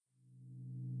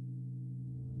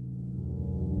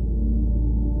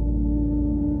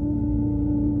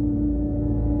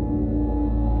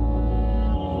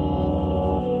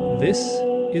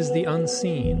is the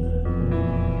unseen.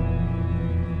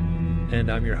 And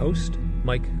I'm your host,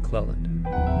 Mike Cleland.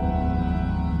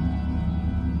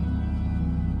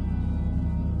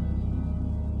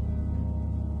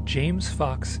 James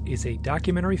Fox is a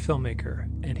documentary filmmaker,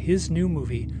 and his new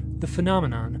movie, The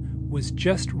Phenomenon, was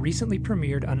just recently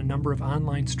premiered on a number of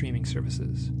online streaming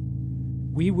services.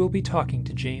 We will be talking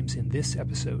to James in this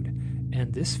episode,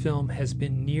 and this film has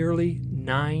been nearly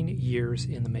 9 years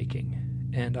in the making.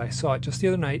 And I saw it just the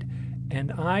other night,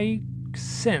 and I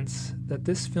sense that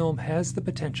this film has the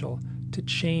potential to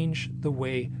change the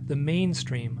way the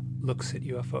mainstream looks at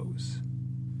UFOs.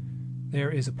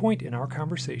 There is a point in our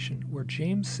conversation where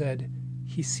James said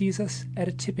he sees us at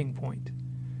a tipping point,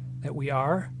 that we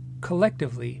are,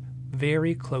 collectively,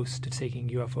 very close to taking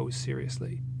UFOs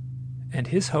seriously. And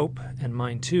his hope, and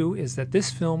mine too, is that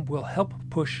this film will help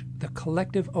push the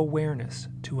collective awareness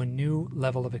to a new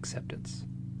level of acceptance.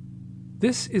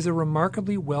 This is a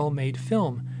remarkably well-made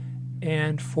film,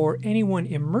 and for anyone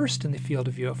immersed in the field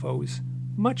of UFOs,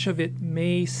 much of it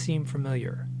may seem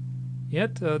familiar.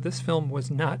 Yet, this film was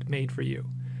not made for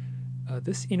you.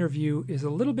 This interview is a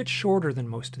little bit shorter than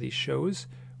most of these shows.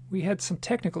 We had some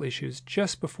technical issues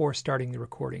just before starting the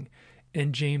recording,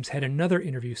 and James had another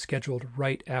interview scheduled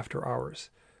right after ours.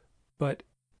 But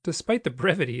despite the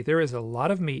brevity, there is a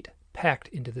lot of meat packed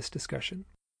into this discussion.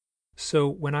 So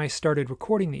when I started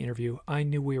recording the interview, I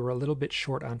knew we were a little bit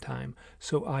short on time,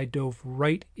 so I dove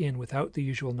right in without the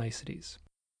usual niceties.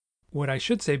 What I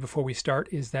should say before we start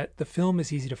is that the film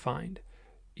is easy to find.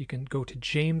 You can go to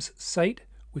James' site,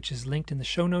 which is linked in the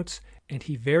show notes, and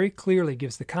he very clearly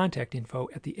gives the contact info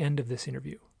at the end of this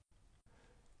interview.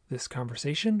 This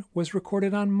conversation was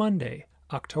recorded on Monday,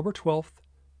 October 12th,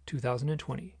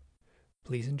 2020.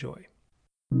 Please enjoy.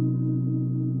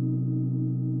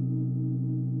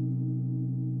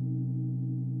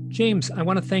 James, I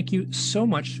want to thank you so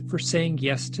much for saying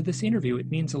yes to this interview. It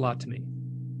means a lot to me.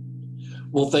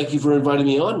 Well, thank you for inviting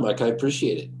me on, Mike. I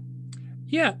appreciate it.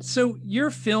 Yeah, so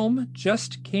your film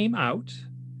just came out,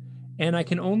 and I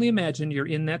can only imagine you're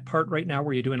in that part right now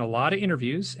where you're doing a lot of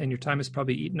interviews, and your time is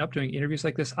probably eaten up doing interviews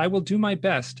like this. I will do my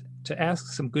best to ask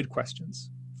some good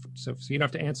questions, so you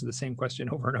don't have to answer the same question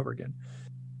over and over again.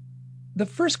 The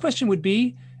first question would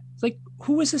be, like,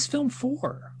 who was this film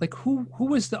for? Like, who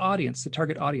was the audience, the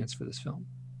target audience for this film?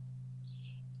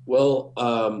 Well,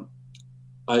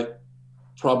 I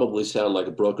probably sound like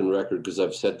a broken record because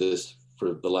I've said this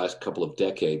for the last couple of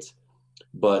decades,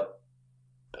 but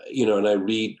and I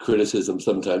read criticism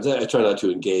sometimes. I try not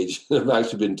to engage. I've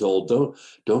actually been told,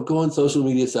 don't go on social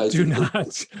media sites. Do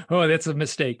not. Oh, that's a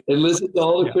mistake. And listen to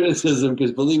all the criticism,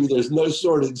 because believe me, there's no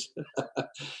shortage.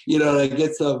 And I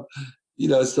get some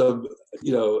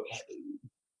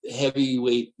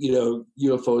heavyweight,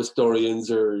 UFO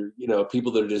historians or,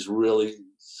 people that are just really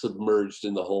submerged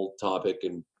in the whole topic.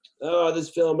 And, this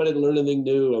film, I didn't learn anything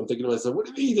new. I'm thinking to myself, what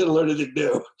do you mean you didn't learn anything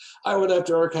new? I went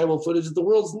after archival footage that the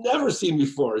world's never seen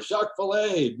before. Jacques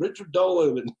Vallee, Richard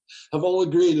Dolan, and have all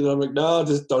agreed. And I'm like, no,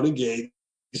 just don't engage.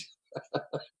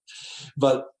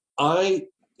 But I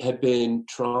have been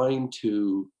trying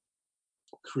to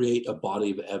create a body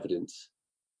of evidence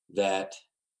that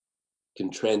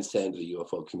can transcend the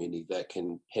UFO community, that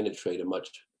can penetrate a much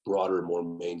broader, more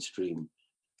mainstream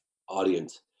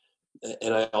audience.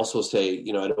 And I also say, I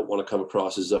don't want to come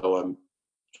across as though I'm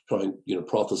trying,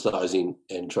 prophesizing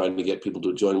and trying to get people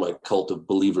to join my cult of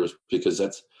believers, because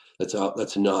that's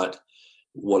not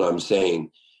what I'm saying.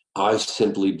 I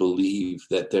simply believe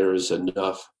that there is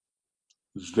enough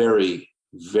very,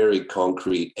 very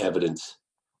concrete evidence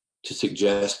to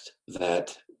suggest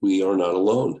that we are not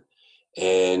alone.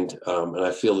 And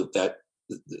I feel that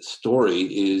the story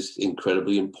is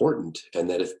incredibly important, and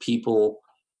that if people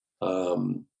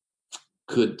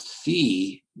could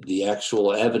see the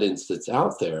actual evidence that's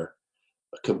out there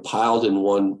compiled in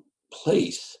one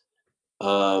place,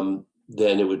 then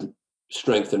it would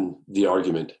strengthen the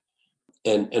argument.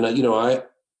 And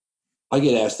I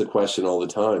get asked the question all the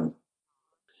time,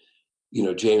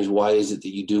 James, why is it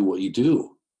that you do what you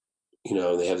do?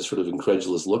 They have this sort of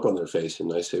incredulous look on their face.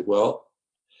 And I say, well,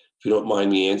 if you don't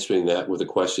mind me answering that with a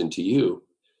question to you,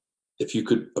 if you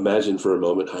could imagine for a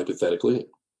moment, hypothetically,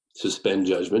 suspend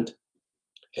judgment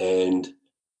and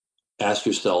ask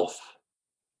yourself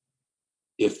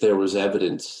if there was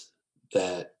evidence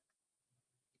that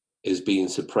is being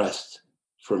suppressed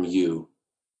from you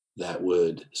that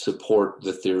would support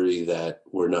the theory that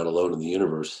we're not alone in the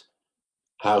universe,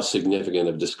 how significant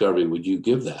of discovery would you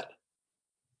give that?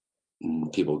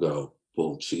 And people go,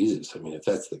 well, Jesus, I mean, if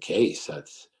that's the case,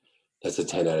 that's a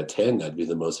 10 out of 10. That'd be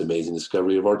the most amazing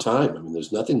discovery of our time. I mean,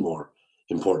 there's nothing more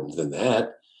important than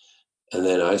that. And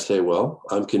then I say, well,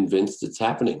 I'm convinced it's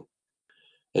happening.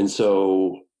 And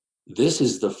so this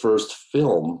is the first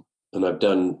film, and I've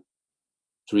done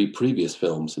 3 previous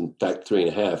films, in fact,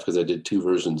 3.5, because I did 2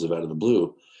 versions of Out of the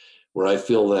Blue, where I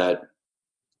feel that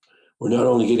we're not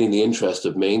only getting the interest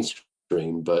of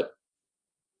mainstream, but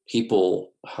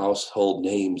people, household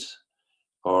names,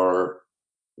 are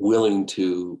willing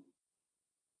to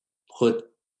put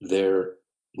their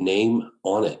name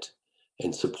on it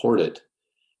and support it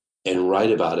and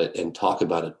write about it and talk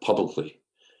about it publicly,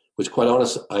 which, quite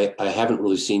honestly, I haven't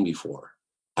really seen before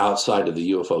outside of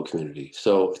the UFO community.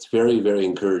 So it's very, very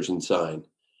encouraging sign.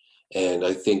 And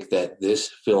I think that this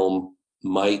film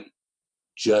might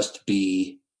just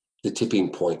be the tipping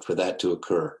point for that to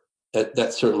occur.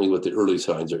 That's certainly what the early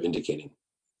signs are indicating.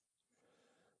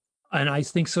 And I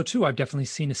think so too. I've definitely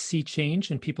seen a sea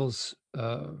change in people's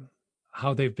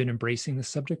how they've been embracing this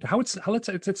subject.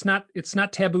 It's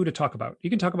not taboo to talk about. You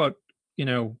can talk about, you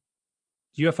know,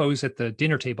 UFOs at the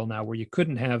dinner table now, where you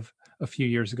couldn't have a few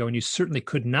years ago, and you certainly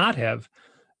could not have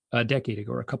a decade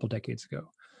ago or a couple decades ago.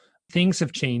 Things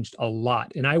have changed a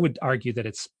lot, and I would argue that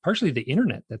it's partially the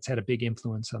internet that's had a big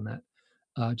influence on that.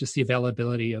 Just the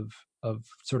availability of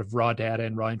sort of raw data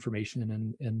and raw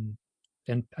information, and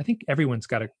I think everyone's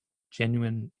got a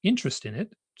genuine interest in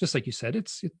it. Just like you said,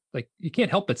 it's like you can't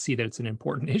help but see that it's an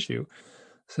important issue.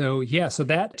 So yeah, so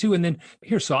that too, and then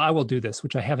here, so I will do this,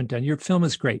 which I haven't done. Your film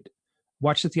is great.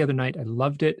 Watched it the other night. I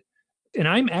loved it, and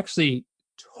I'm actually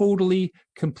totally,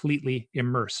 completely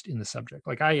immersed in the subject.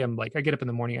 Like I am, like I get up in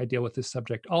the morning, I deal with this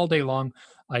subject all day long.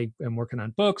 I am working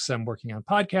on books, I'm working on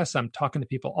podcasts, I'm talking to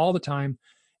people all the time.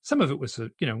 Some of it was,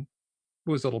 you know,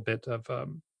 was a little bit of a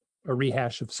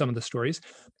rehash of some of the stories.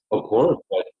 Of course,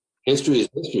 but history is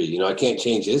history. You know, I can't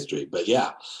change history, but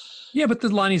yeah. Yeah, but the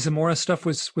Lonnie Zamora stuff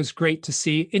was great to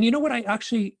see. And you know what I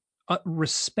actually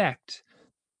respect?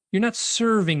 You're not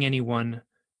serving anyone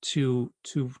to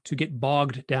get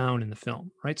bogged down in the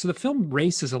film, right? So the film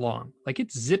races along, like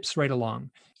it zips right along.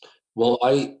 Well,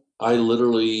 I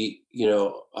literally, you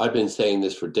know, I've been saying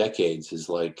this for decades, is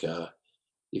like,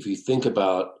 if you think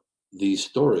about these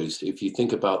stories, if you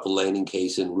think about the landing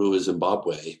case in Rua,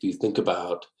 Zimbabwe, if you think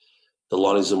about the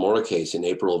Lonnie Zamora case in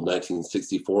April of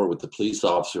 1964 with the police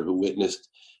officer who witnessed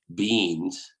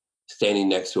beings standing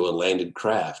next to a landed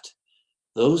craft,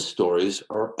 those stories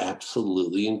are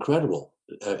absolutely incredible.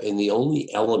 And the only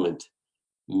element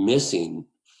missing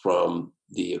from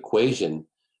the equation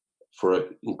for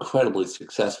an incredibly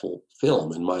successful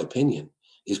film, in my opinion,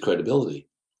 is credibility.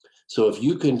 So if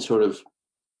you can sort of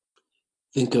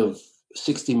think of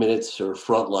 60 Minutes or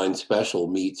Frontline Special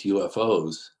meets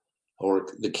UFOs, or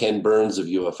the Ken Burns of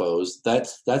UFOs,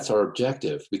 that's our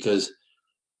objective, because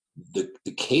the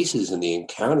cases and the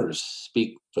encounters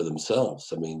speak for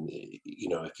themselves. I mean, you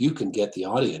know, if you can get the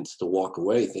audience to walk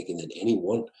away thinking that any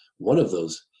one of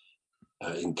those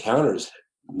encounters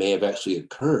may have actually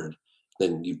occurred,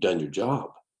 then you've done your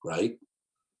job, right?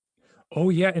 Oh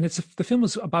yeah, and the film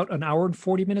is about an hour and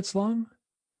 40 minutes long.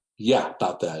 Yeah,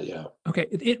 about that. Yeah. Okay,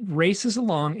 it races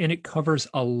along and it covers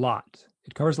a lot.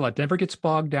 It covers a lot. Never gets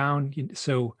bogged down.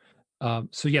 So,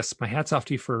 so yes, my hat's off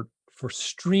to you for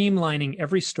streamlining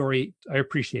every story. I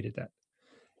appreciated that.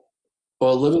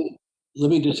 Well, let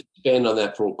me just expand on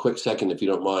that for a quick second, if you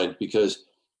don't mind, because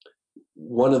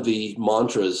one of the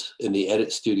mantras in the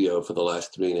edit studio for the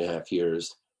last 3.5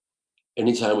 years,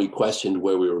 anytime we questioned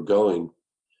where we were going,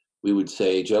 we would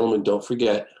say, "Gentlemen, don't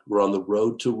forget, we're on the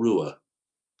road to Rua."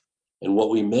 And what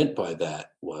we meant by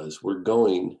that was we're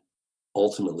going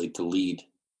ultimately to lead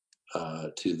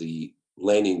to the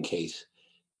landing case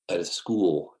at a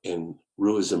school in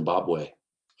Rua, Zimbabwe,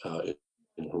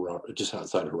 in Harare, just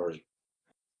outside Harare.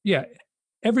 Yeah,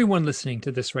 everyone listening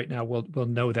to this right now will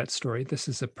know that story. This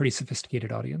is a pretty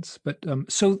sophisticated audience. But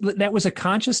so that was a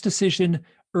conscious decision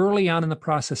early on in the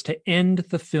process to end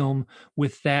the film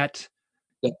with that.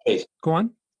 That case. Go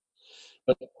on.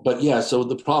 But yeah, so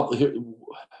the problem here,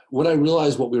 what I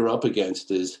realized what we were up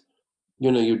against is,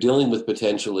 you know, you're dealing with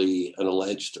potentially an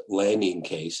alleged landing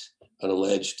case, an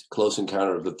alleged close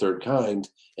encounter of the third kind,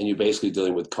 and you're basically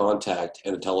dealing with contact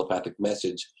and a telepathic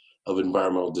message of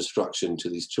environmental destruction to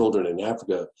these children in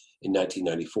Africa in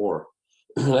 1994.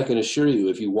 And I can assure you,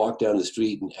 if you walk down the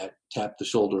street and tap the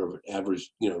shoulder of an average,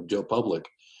 you know, Joe Public,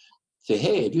 say,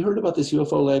 "Hey, have you heard about this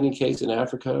UFO landing case in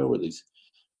Africa where these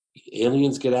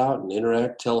aliens get out and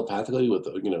interact telepathically with,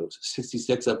 you know,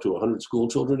 66 up to 100 school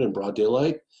children in broad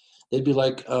daylight?" They'd be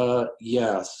like,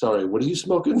 "Yeah, sorry, what are you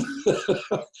smoking?"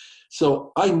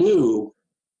 So I knew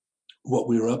what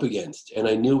we were up against, and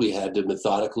I knew we had to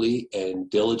methodically and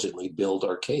diligently build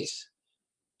our case,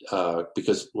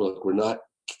 because look, we're not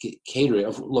catering.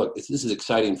 Look, this is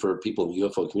exciting for people in the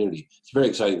UFO community. It's very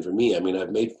exciting for me. I mean,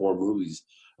 I've made 4 movies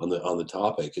on the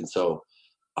topic, and so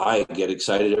I get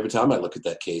excited every time I look at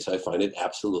that case. I find it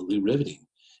absolutely riveting,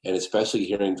 and especially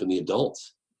hearing from the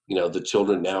adults. The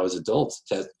children now as adults,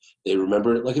 they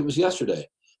remember it like it was yesterday.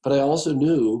 But I also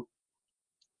knew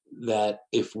that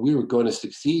if we were going to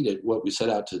succeed at what we set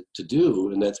out to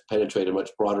do, and that's penetrate a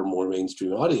much broader, more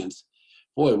mainstream audience,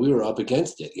 boy, we were up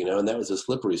against it, and that was a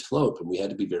slippery slope, and we had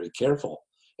to be very careful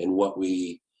in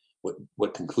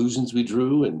what conclusions we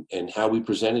drew and how we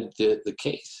presented the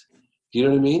case. Do you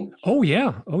know what I mean? Oh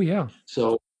yeah. Oh yeah.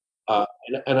 So,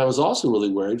 and I was also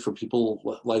really worried for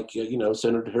people like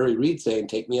Senator Harry Reid saying,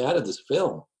 "Take me out of this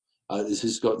film. This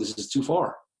is too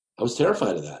far." I was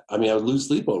terrified of that. I mean, I would lose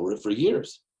sleep over it for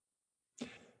years.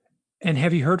 And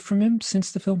have you heard from him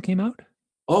since the film came out?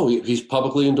 Oh, he's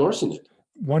publicly endorsing it.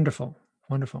 Wonderful.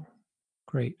 Wonderful.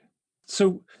 Great.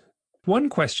 So one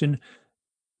question,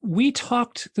 we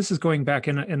talked, this is going back,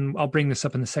 and I'll bring this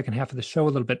up in the second half of the show a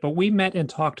little bit, but we met and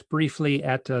talked briefly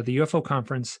at the UFO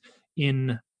conference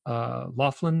in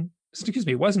Laughlin. Excuse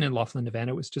me, it wasn't in Laughlin,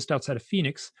 Nevada. It was just outside of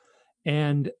Phoenix.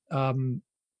 And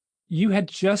you had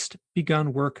just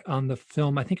begun work on the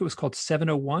film. I think it was called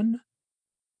 701.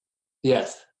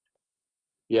 Yes.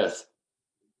 Yes.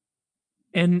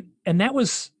 And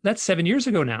that's 7 years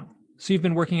ago now. So you've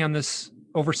been working on this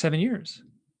over 7 years.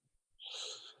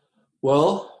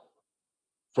 Well,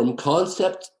 from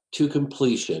concept to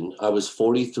completion, I was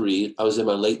 43. I was in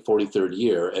my late 43rd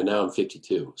year, and now I'm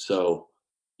 52. So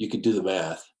you could do the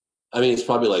math. I mean, it's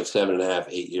probably like 7.5,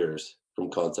 8 years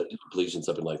from concept to completion,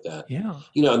 something like that. Yeah.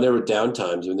 And there were down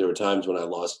times. I mean, there were times when I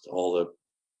lost all the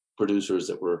producers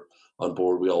that were on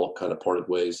board. We all kind of parted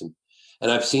ways.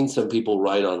 And I've seen some people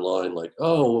write online like,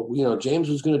 oh, James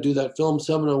was going to do that film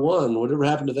 701. Whatever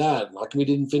happened to that? How come we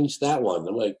didn't finish that one?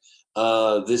 I'm like,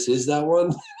 this is that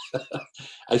one.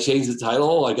 I changed the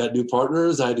title. I got new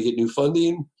partners. I had to get new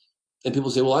funding. And people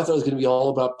say, well, I thought it was going to be all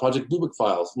about Project Blue Book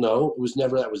files. No, it was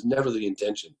never. That was never the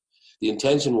intention. The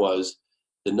intention was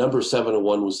the number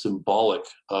 701 was symbolic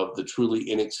of the truly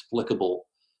inexplicable,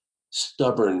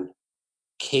 stubborn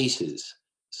cases.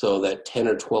 So that 10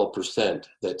 or 12%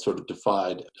 that sort of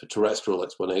defied a terrestrial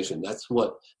explanation. That's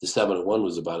what the 701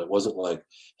 was about. It wasn't like,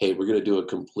 hey, we're going to do a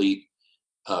complete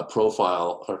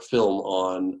profile or film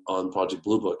on Project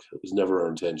Blue Book. It was never our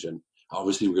intention.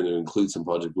 Obviously, we're going to include some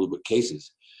Project Blue Book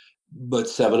cases. But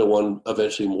 701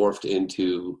 eventually morphed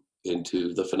into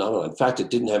the phenomenon. In fact, it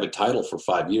didn't have a title for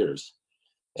 5 years.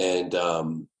 And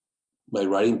my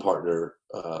writing partner,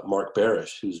 Mark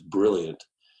Barish, who's brilliant,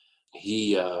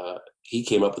 he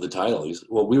came up with the title.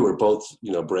 We were both,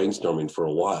 brainstorming for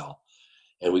a while,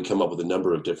 and we come up with a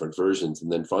number of different versions. And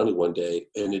then finally one day,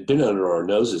 and it'd been under our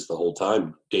noses the whole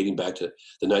time, dating back to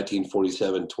the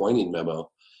 1947 Twining memo,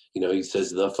 he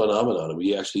says the phenomenon. And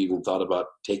we actually even thought about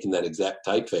taking that exact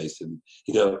typeface and,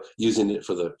 using it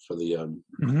for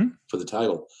the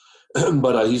title.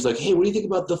 But he's like, hey, what do you think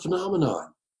about the phenomenon?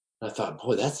 And I thought,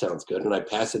 boy, that sounds good. And I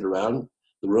passed it around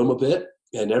the room a bit,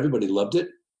 and everybody loved it.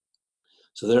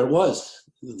 So there it was.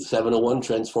 The 701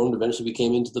 transformed, eventually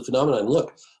became into the phenomenon.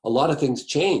 Look, a lot of things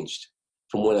changed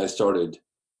from when I started,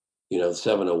 the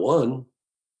 701.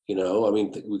 We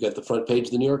got the front page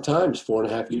of the New York Times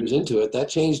 4.5 years into it. That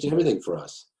changed everything for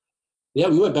us. Yeah,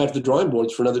 we went back to the drawing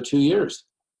boards for another 2 years.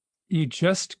 You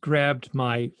just grabbed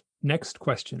my next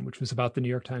question, which was about the New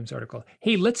York Times article.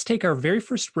 Hey, let's take our very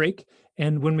first break.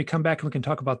 And when we come back, we can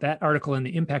talk about that article and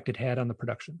the impact it had on the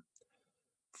production.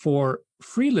 For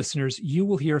free listeners, you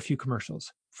will hear a few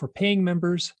commercials. For paying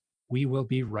members, we will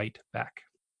be right back.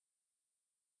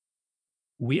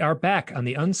 We are back on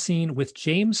The Unseen with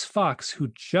James Fox,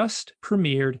 who just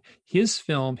premiered his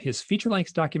film, his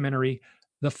feature-length documentary,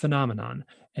 The Phenomenon.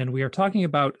 And we are talking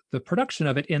about the production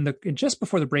of it. And just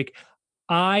before the break,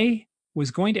 I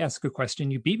was going to ask a question.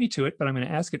 You beat me to it, but I'm going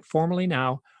to ask it formally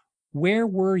now. Where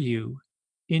were you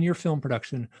in your film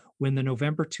production when the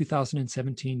November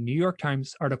 2017 New York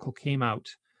Times article came out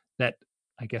that,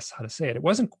 I guess how to say it, it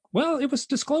was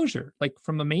disclosure, like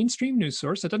from a mainstream news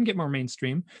source. It doesn't get more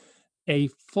mainstream. A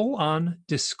full-on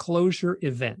disclosure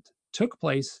event took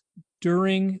place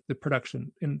during the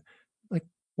production. And like,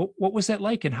 what was that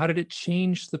like? And how did it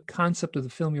change the concept of the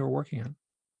film you were working on?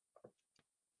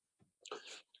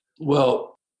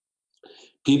 Well,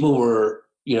 people were,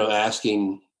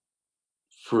 asking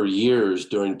for years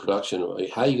during production,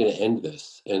 how are you going to end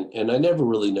this? And I never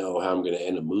really know how I'm going to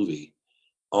end a movie.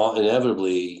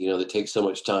 Inevitably, it takes so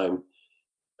much time.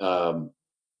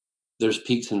 There's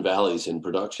peaks and valleys in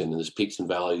production, and there's peaks and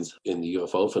valleys in the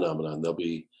UFO phenomenon. There'll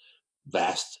be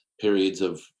vast periods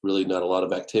of really not a lot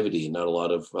of activity and not a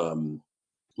lot of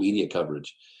media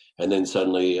coverage. And then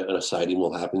suddenly a sighting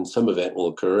will happen, some event will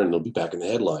occur, and it'll be back in the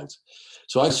headlines.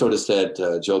 So I sort of said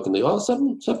jokingly, "Well,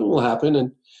 something will happen,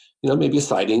 and maybe a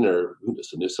sighting or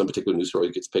some particular news story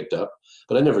gets picked up."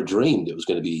 But I never dreamed it was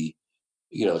going to be,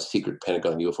 a secret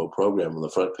Pentagon UFO program on the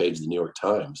front page of the New York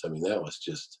Times. I mean,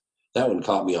 that one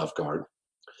caught me off guard.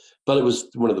 But it was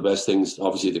one of the best things,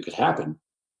 obviously, that could happen.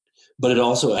 But it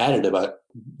also added about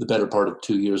the better part of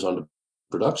 2 years onto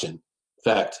production. In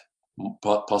fact,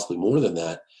 possibly more than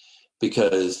that,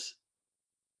 because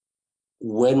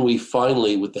when we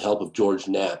finally, with the help of George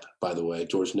Knapp, by the way,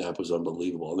 George Knapp was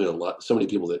unbelievable. There are so many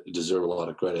people that deserve a lot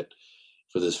of credit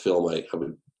for this film.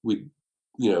 We'd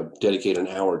dedicate an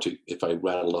hour to, if I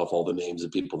rattled off all the names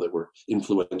of people that were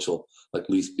influential, like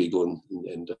Lee Spiegel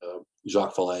and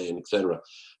Jacques Vallee and et cetera.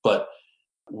 But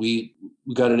we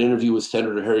got an interview with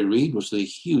Senator Harry Reid, which was a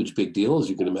huge, big deal, as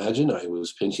you can imagine. I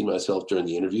was pinching myself during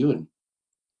the interview. And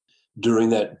during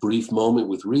that brief moment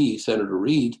with Senator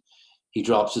Reid, he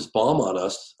drops this bomb on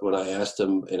us when I asked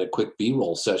him in a quick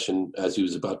B-roll session as he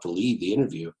was about to leave the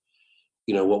interview,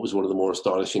 what was one of the more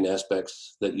astonishing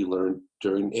aspects that you learned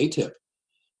during ATIP?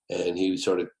 And he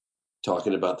started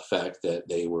talking about the fact that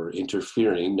they were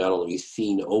interfering, not only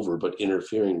seen over, but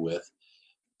interfering with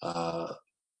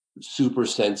super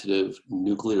sensitive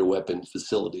nuclear weapon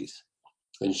facilities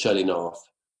and shutting off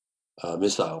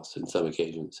missiles in some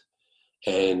occasions.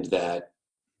 And that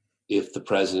if the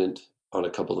president, on a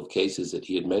couple of cases that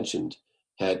he had mentioned,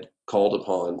 had called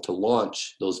upon to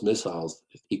launch those missiles,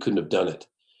 he couldn't have done it.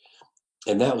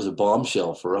 And that was a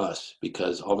bombshell for us,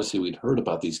 because obviously we'd heard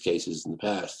about these cases in the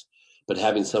past, but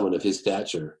having someone of his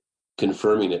stature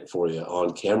confirming it for you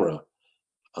on camera,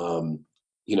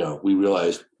 we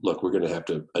realized, look, we're going to have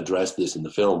to address this in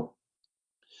the film.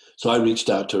 So I reached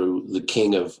out to the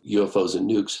king of UFOs and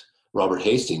nukes, Robert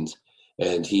Hastings,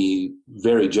 and he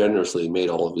very generously made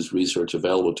all of his research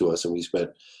available to us. And we spent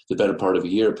the better part of a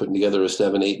year putting together a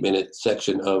 7-8 minute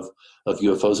section of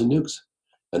UFOs and nukes.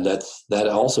 And that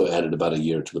also added about a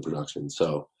year to the production.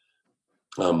 So,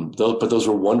 but those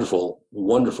were wonderful,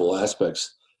 wonderful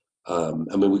aspects.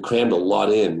 We crammed a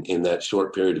lot in that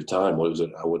short period of time. What was it?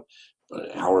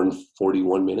 An hour and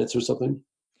 41 minutes or something?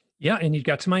 Yeah, and you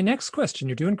got to my next question.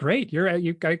 You're doing great.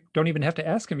 I don't even have to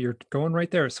ask him. You're going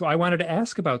right there. So I wanted to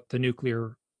ask about the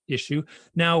nuclear issue.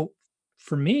 Now,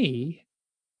 for me,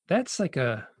 that's like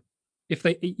if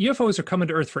UFOs are coming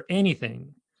to Earth for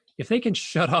anything, if they can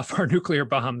shut off our nuclear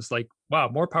bombs, like, wow,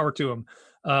 more power to them.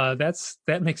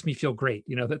 That makes me feel great,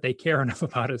 that they care enough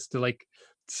about us to like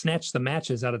snatch the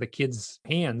matches out of the kids'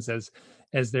 hands as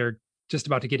they're just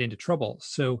about to get into trouble.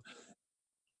 So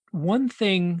one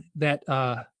thing that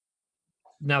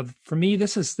now for me,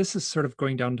 this is sort of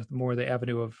going down to more the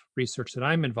avenue of research that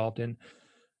I'm involved in.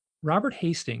 Robert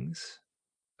Hastings,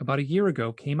 about a year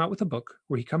ago, came out with a book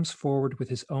where he comes forward with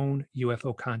his own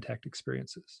UFO contact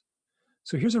experiences.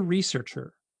 So here's a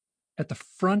researcher at the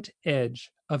front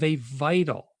edge of a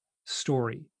vital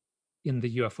story in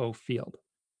the UFO field.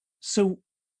 So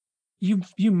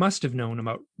you must have known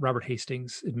about Robert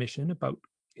Hastings' admission about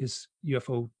his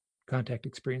UFO contact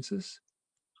experiences.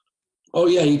 Oh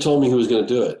yeah, he told me he was going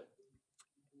to do it.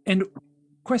 And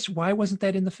question, why wasn't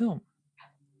that in the film?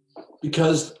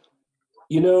 Because,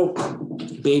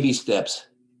 baby steps.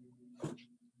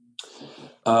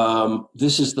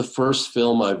 This is the first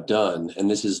film I've done, and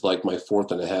this is like my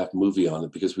 4th and a half movie on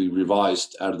it, because we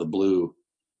revised Out of the Blue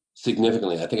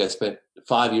significantly. I think I spent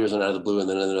 5 years on Out of the Blue and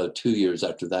then another 2 years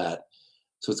after that.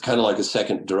 So it's kind of like a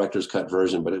second director's cut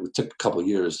version, but it took a couple of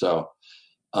years. So,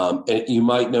 and you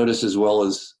might notice, as well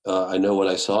as I know what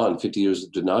I saw in 50 Years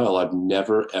of Denial, I've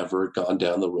never, ever gone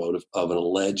down the road of an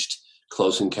alleged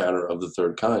close encounter of the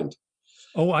third kind.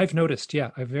 Oh, I've noticed. Yeah,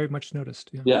 I've very much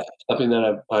noticed. Yeah, something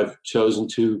that I've chosen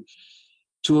to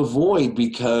avoid,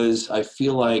 because I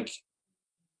feel like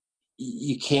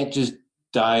you can't just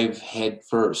dive head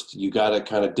first. You got to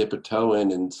kind of dip a toe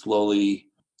in and slowly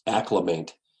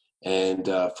acclimate, and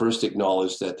first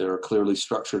acknowledge that there are clearly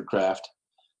structured craft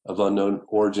of unknown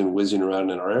origin whizzing around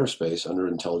in our airspace under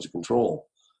intelligent control.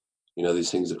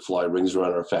 These things that fly rings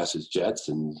around our fastest jets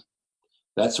and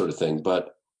that sort of thing.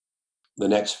 But the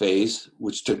next phase,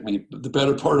 which took me the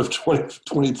better part of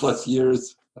 20 plus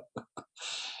years,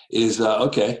 is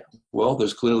okay, well,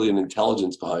 there's clearly an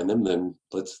intelligence behind them. Then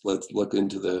let's look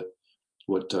into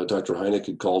what Dr. Hynek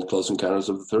had called close encounters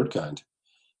of the third kind.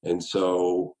 And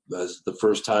so as the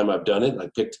first time I've done it,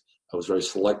 I was very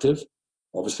selective,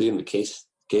 obviously, in the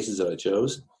cases that I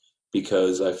chose,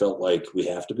 because I felt like we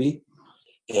have to be.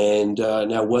 And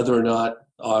now whether or not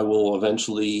I will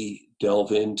eventually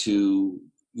delve into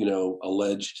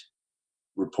alleged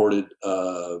reported,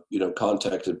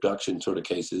 contact abduction sort of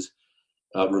cases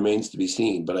remains to be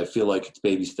seen. But I feel like it's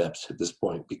baby steps at this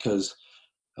point because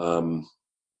you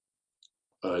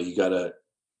gotta.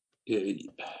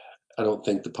 I don't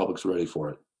think the public's ready for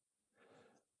it.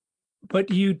 But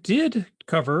you did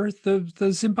cover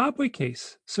the Zimbabwe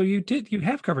case, so you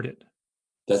have covered it.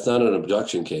 That's not an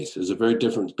abduction case. There's a big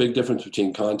difference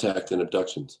between contact and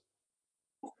abductions.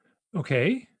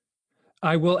 Okay,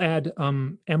 I will add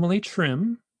Emily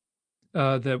Trim.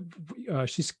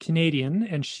 She's Canadian,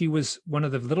 and she was one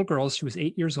of the little girls. She was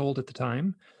 8 years old at the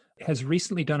time. Has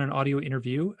recently done an audio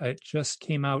interview. It just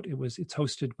came out. It's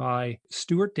hosted by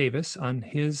Stuart Davis on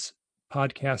his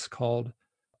podcast called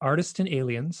Artists and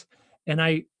Aliens. And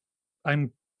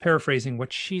I'm paraphrasing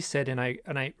what she said, and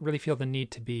I really feel the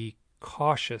need to be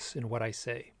cautious in what I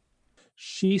say.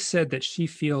 She said that she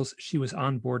feels she was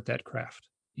on board that craft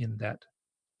in that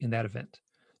event.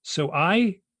 So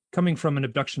coming from an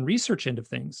abduction research end of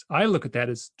things, I look at that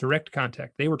as direct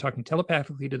contact. They were talking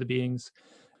telepathically to the beings.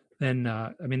 Then,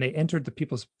 they entered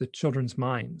the children's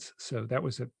minds. So that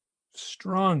was a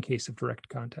strong case of direct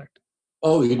contact.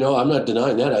 Oh, I'm not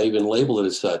denying that. I even labeled it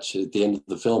as such. At the end of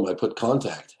the film, I put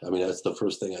contact. That's the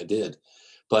first thing I did.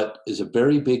 But there's a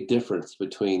very big difference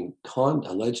between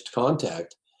alleged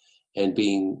contact and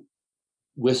being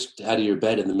whisked out of your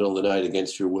bed in the middle of the night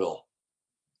against your will.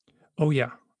 Oh, yeah.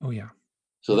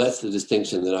 So that's the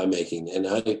distinction that I'm making. And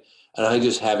I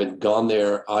just haven't gone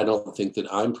there. I don't think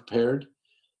that I'm prepared.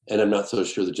 And I'm not so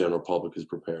sure the general public is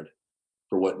prepared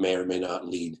for what may or may not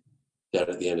lead down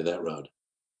at the end of that road.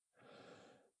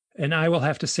 And I will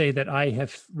have to say that I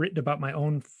have written about my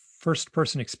own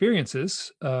first-person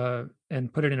experiences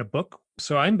and put it in a book.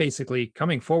 So I'm basically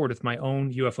coming forward with my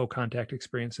own UFO contact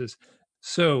experiences.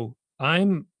 So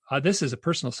this is a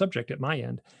personal subject at my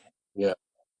end. Yeah.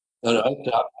 No,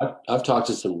 I've talked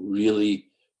to some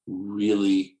really,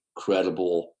 really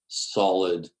credible,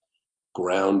 solid,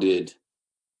 grounded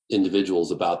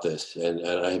individuals about this, and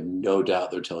I have no doubt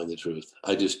they're telling the truth.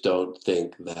 I just don't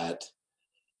think that,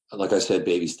 like I said,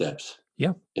 baby steps.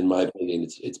 Yeah. In my opinion,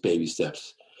 it's baby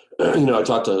steps. I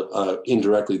talked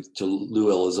indirectly to Lou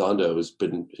Elizondo, who's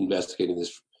been investigating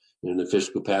this in an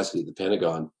official capacity at the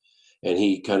Pentagon, and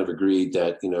he kind of agreed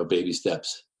that baby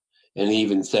steps. And he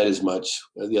even said as much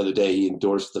the other day. He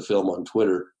endorsed the film on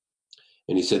Twitter,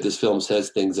 and he said, this film says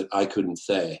things that I couldn't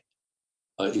say.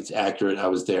 It's accurate. I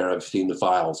was there. I've seen the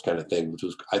files, kind of thing, which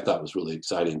I thought was really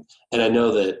exciting. And I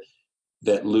know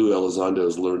that Lou Elizondo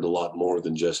has learned a lot more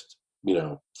than just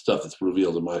stuff that's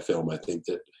revealed in my film. I think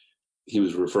that he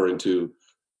was referring to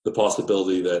the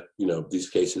possibility that these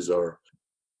cases are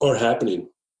happening.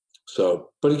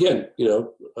 So, but again,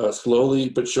 slowly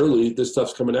but surely, this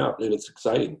stuff's coming out, and it's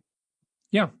exciting.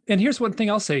 Yeah. And here's one thing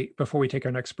I'll say before we take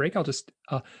our next break. I'll just,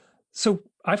 so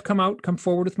I've come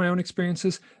forward with my own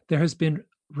experiences. There has been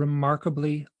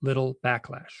remarkably little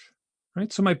backlash,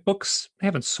 right? So my books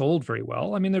haven't sold very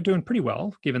well. They're doing pretty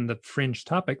well given the fringe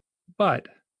topic, but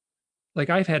like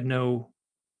I've had no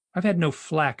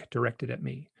flack directed at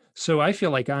me. So I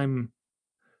feel like I'm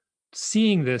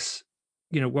seeing this,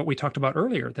 what we talked about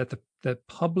earlier, that the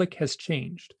public has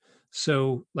changed.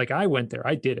 So like I went there,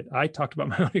 I did it. I talked about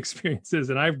my own experiences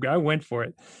and I went for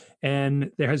it.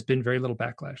 And there has been very little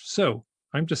backlash. So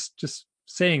I'm just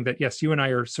saying that, yes, you and I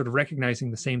are sort of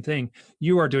recognizing the same thing.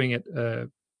 You are doing it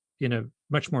in a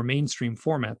much more mainstream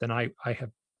format than I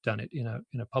have done it in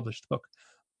a published book.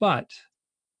 But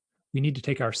we need to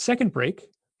take our second break.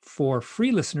 For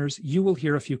free listeners, you will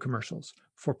hear a few commercials.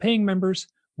 For paying members,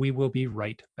 we will be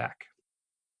right back.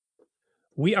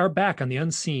 We are back on The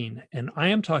Unseen, and I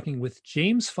am talking with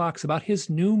James Fox about his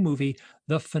new movie,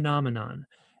 The Phenomenon.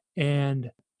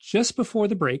 And just before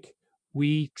the break,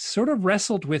 we sort of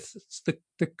wrestled with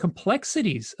the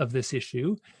complexities of this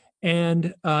issue.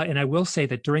 And I will say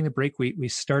that during the break, we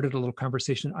started a little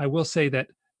conversation. I will say that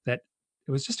it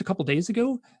was just a couple days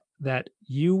ago that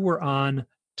you were on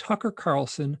Tucker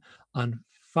Carlson on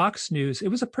Fox News. It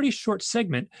was a pretty short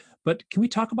segment, but can we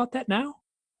talk about that now?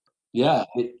 Yeah,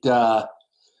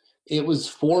 it was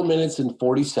 4 minutes and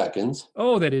 40 seconds.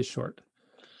 Oh, that is short.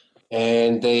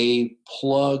 And they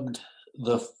plugged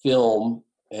the film,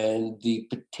 and the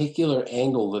particular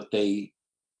angle that they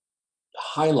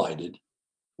highlighted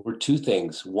were two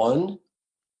things. One,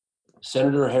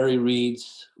 Senator Harry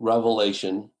Reid's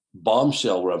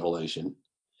bombshell revelation.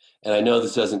 And I know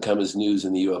this doesn't come as news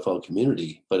in the UFO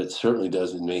community, but it certainly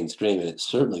does in mainstream, and it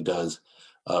certainly does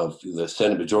of the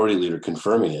Senate Majority Leader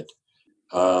confirming it,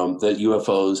 that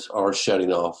UFOs are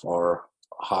shutting off our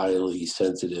highly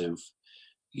sensitive,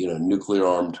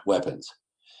 nuclear-armed weapons.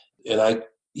 And I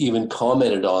even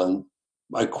commented on,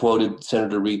 I quoted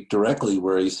Senator Reid directly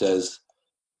where he says,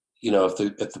 if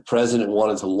the president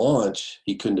wanted to launch,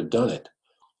 he couldn't have done it.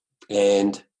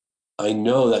 And I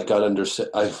know that got under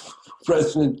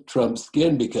President Trump's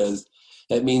skin, because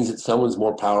that means that someone's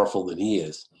more powerful than he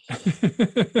is.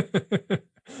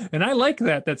 And I like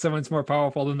that someone's more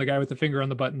powerful than the guy with the finger on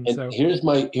the button. And So here's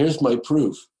my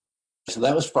proof. So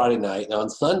that was Friday night. And on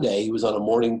Sunday, he was on a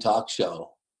morning talk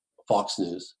show, Fox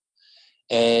News.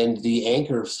 And the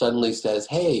anchor suddenly says,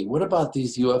 "Hey, what about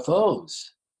these UFOs?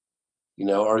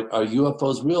 Are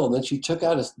UFOs real?" And then she took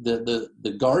out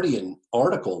the Guardian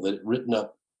article that had written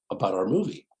up about our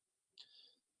movie.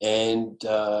 And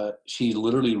she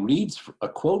literally reads a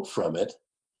quote from it.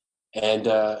 And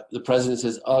the president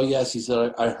says, "Oh, yes," he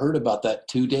said, I heard about that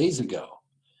 2 days ago."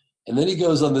 And then he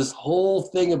goes on this whole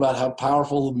thing about how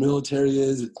powerful the military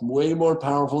is. It's way more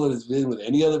powerful than it's been with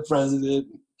any other president.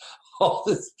 All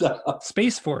this stuff.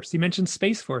 Space Force. He mentioned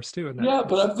Space Force too. Yeah,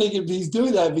 but I'm thinking he's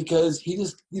doing that because he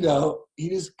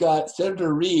just got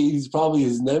Senator Reid, who's probably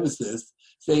his nemesis,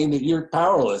 saying that you're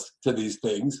powerless to these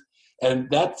things. And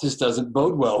that just doesn't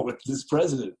bode well with this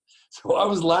president. So I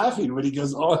was laughing when he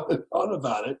goes on and on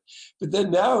about it. But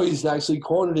then now he's actually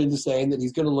cornered into saying that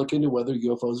he's going to look into whether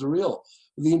UFOs are real.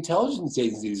 The intelligence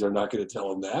agencies are not going to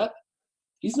tell him that.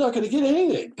 He's not going to get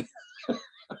anything.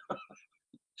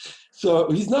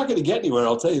 So he's not going to get anywhere,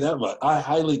 I'll tell you that much. I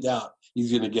highly doubt he's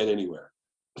going to get anywhere.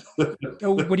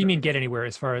 Oh, what do you mean get anywhere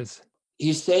as far as?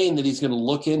 He's saying that he's going to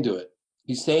look into it.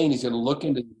 He's saying he's going to look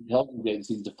into the intelligence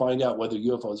agencies to find out whether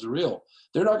UFOs are real.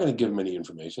 They're not going to give him any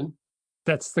information.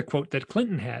 That's the quote that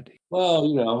Clinton had.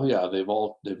 Well, yeah, they've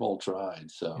all tried.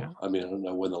 So, yeah. I mean, I don't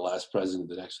know when the last president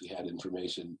that actually had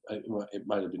information. It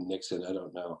might have been Nixon. I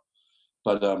don't know.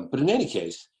 But in any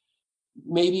case,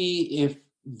 maybe if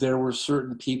there were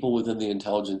certain people within the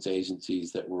intelligence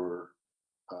agencies that were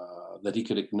that he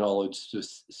could acknowledge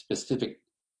specific,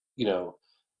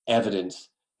 evidence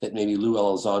that maybe Lou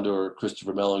Elizondo or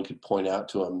Christopher Mellon could point out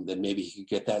to him, then maybe he could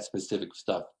get that specific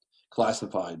stuff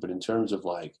classified. But in terms of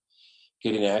like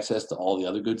getting access to all the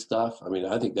other good stuff, I mean,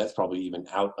 I think that's probably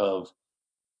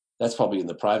that's probably in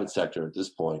the private sector at this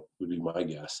point, would be my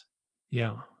guess.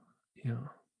 Yeah.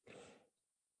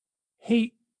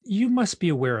 Hey, you must be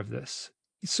aware of this.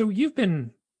 So you've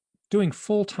been doing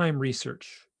full-time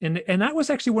research. And that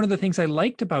was actually one of the things I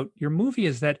liked about your movie,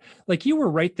 is that like you were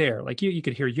right there. Like you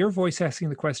could hear your voice asking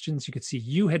the questions. You could see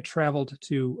you had traveled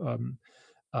to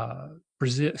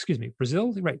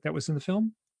Brazil. Right. That was in the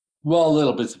film. Well, a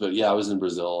little bits of it. Yeah, I was in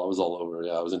Brazil. I was all over.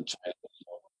 Yeah, I was in China.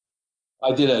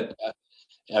 I did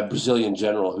a Brazilian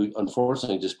general who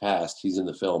unfortunately just passed. He's in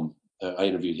the film. I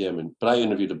interviewed him, but I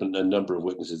interviewed a number of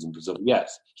witnesses in Brazil.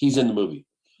 Yes, he's in the movie.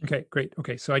 Okay, great.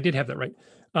 Okay, so I did have that right.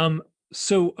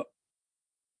 So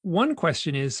one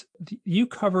question is, you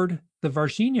covered the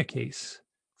Varginha case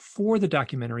for the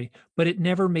documentary, but it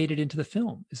never made it into the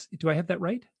film. Do I have that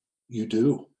right? You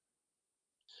do.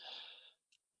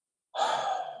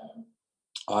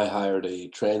 I hired a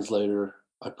translator.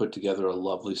 I put together a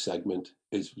lovely segment.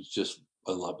 It was just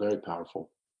very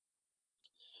powerful.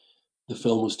 The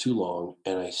film was too long,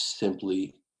 and I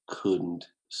simply couldn't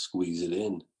squeeze it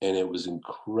in. And it was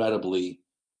incredibly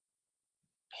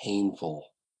painful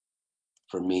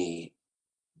for me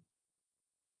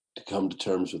to come to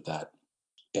terms with that.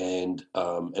 And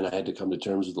I had to come to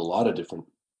terms with a lot of different,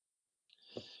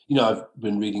 I've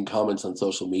been reading comments on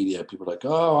social media. People are like,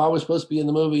 "Oh, I was supposed to be in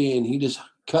the movie and he just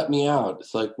cut me out."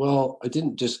 It's like, well, I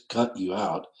didn't just cut you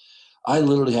out. I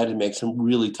literally had to make some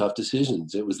really tough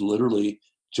decisions. It was literally,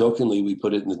 jokingly, we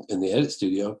put it in the edit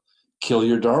studio, kill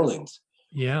your darlings.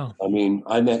 Yeah. I mean,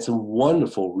 I met some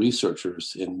wonderful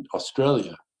researchers in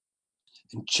Australia,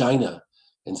 in China,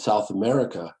 in South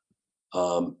America,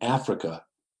 Africa,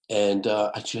 and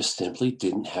I just simply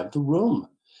didn't have the room.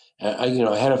 I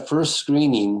had a first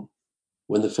screening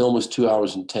when the film was 2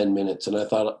 hours and 10 minutes, and I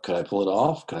thought, could I pull it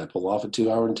off? Could I pull off a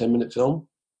 2 hour and 10 minute film?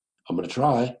 I'm going to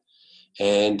try.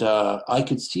 And I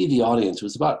could see the audience. It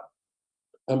was about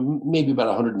maybe about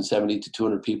 170 to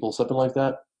 200 people, something like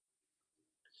that.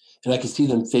 And I could see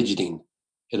them fidgeting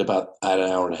at about an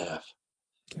hour and a half,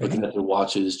 looking at their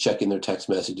watches, checking their text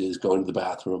messages, going to the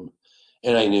bathroom.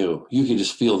 And I knew, you could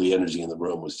just feel the energy in the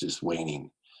room was just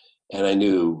waning. And I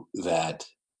knew that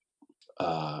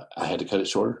I had to cut it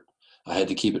shorter. I had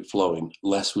to keep it flowing.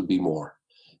 Less would be more.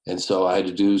 And so I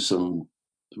had to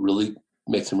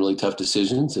make some really tough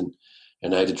decisions, and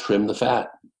I had to trim the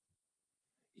fat.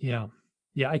 Yeah.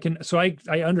 I can. So I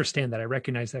understand that. I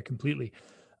recognize that completely.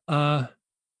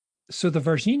 So the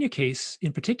Varginha case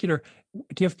in particular,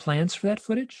 do you have plans for that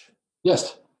footage?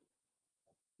 Yes.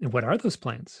 And what are those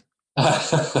plans?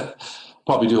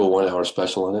 Probably do a 1 hour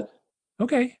special on it.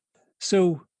 Okay.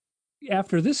 So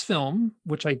after this film,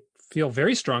 which I feel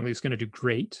very strongly is going to do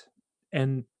great,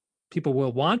 and people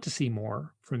will want to see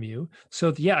more from you.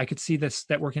 So yeah, I could see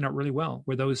that working out really well,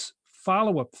 where those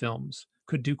follow-up films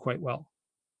could do quite well.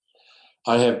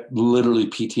 I have literally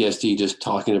PTSD just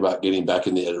talking about getting back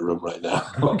in the edit room right now.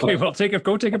 Okay, well,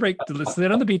 go take a break. Let's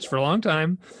sit on the beach for a long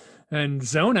time and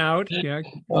zone out. Yeah.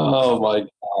 Oh my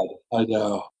God, I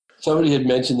know. Somebody had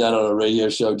mentioned that on a radio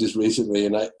show just recently,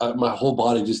 and my whole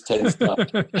body just tensed up.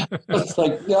 It's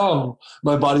like, no.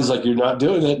 My body's like, you're not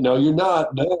doing it. No, you're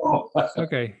not. No.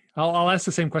 Okay, I'll ask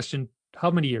the same question. How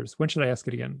many years? When should I ask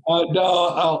it again? No,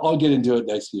 I'll get into it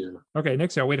next year. Okay,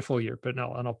 next year I'll wait a full year, but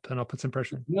no, and I'll put some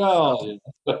pressure. No.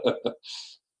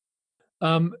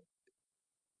 Um,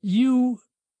 you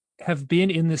have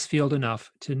been in this field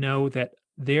enough to know that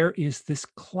there is this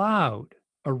cloud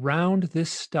around this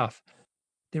stuff.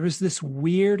 There is this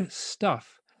weird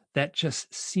stuff that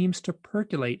just seems to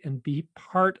percolate and be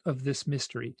part of this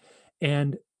mystery.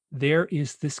 And there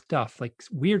is this stuff like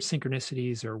weird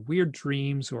synchronicities or weird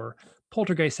dreams or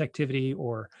poltergeist activity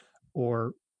or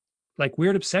like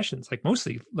weird obsessions, like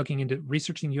mostly looking into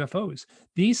researching UFOs.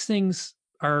 These things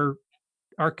are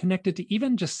connected to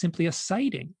even just simply a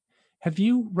sighting. Have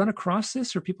you run across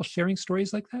this or people sharing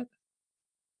stories like that?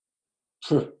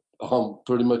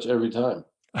 Pretty much every time.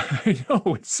 I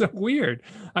know, it's so weird.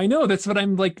 I know, that's what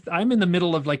I'm like. I'm in the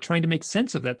middle of like trying to make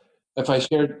sense of that. If I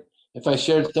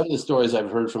shared some of the stories I've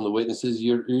heard from the witnesses,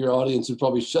 your audience would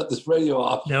probably shut this radio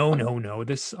off. No, no, no.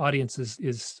 This audience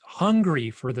is hungry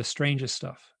for the strangest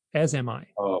stuff, as am I.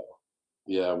 Oh,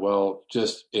 yeah. Well,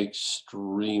 just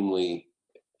extremely.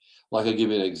 Like I'll give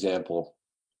you an example,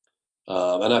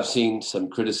 and I've seen some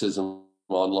criticism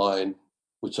online,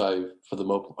 which for the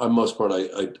most part,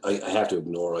 I have to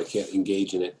ignore. I can't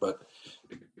engage in it. But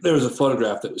there was a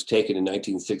photograph that was taken in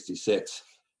 1966,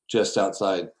 just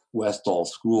outside Westall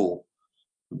School,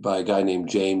 by a guy named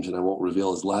James, and I won't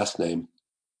reveal his last name.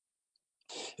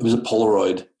 It was a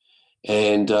Polaroid,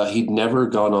 and he'd never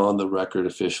gone on the record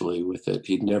officially with it.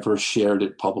 He'd never shared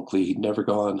it publicly. He'd never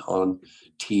gone on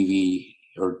TV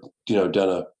or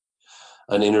done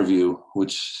an interview,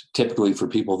 which typically for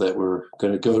people that were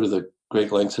going to go to the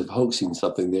great lengths of hoaxing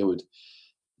something, they would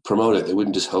promote it. They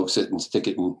wouldn't just hoax it and stick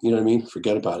it in, you know what I mean?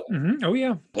 Forget about it. Mm-hmm. Oh,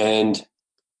 yeah. And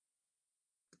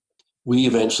we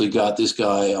eventually got this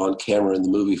guy on camera in the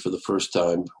movie for the first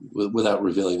time without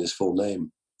revealing his full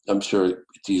name. I'm sure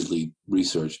it's easily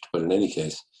researched, but in any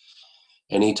case.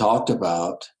 And he talked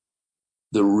about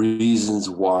the reasons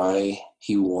why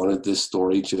he wanted this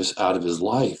story just out of his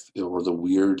life, or the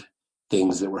weird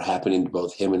things that were happening to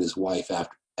both him and his wife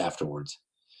afterwards.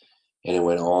 And it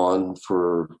went on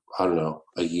for, I don't know,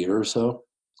 a year or so.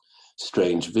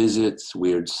 Strange visits,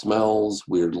 weird smells,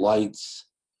 weird lights,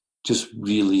 just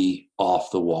really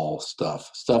off the wall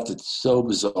stuff that's so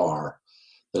bizarre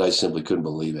that I simply couldn't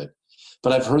believe it.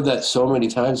 But I've heard that so many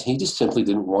times. He just simply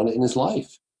didn't want it in his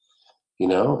life,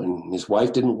 and his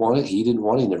wife didn't want it. He didn't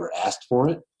want it. He never asked for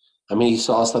it. I mean, he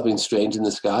saw something strange in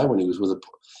the sky when he was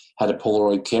had a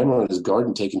Polaroid camera in his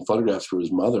garden taking photographs for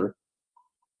his mother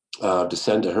to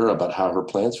send to her about how her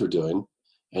plants were doing.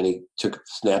 And he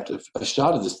snapped a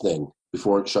shot of this thing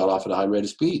before it shot off at a high rate of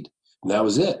speed. And that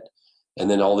was it. And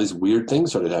then all these weird things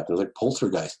started happening, like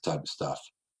poltergeist type of stuff.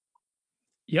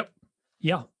 Yep.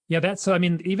 Yeah. Yeah. That's so. I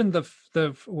mean, even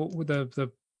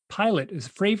the pilot is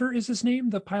Fravor is his name.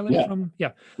 The pilot from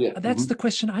Yeah. That's the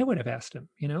question I would have asked him.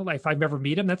 Like if I've ever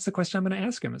meet him, that's the question I'm going to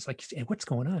ask him. It's like, hey, what's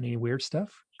going on? Any weird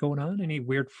stuff going on? Any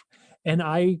weird? And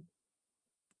I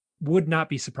would not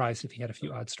be surprised if he had a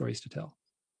few odd stories to tell.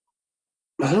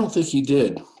 I don't think he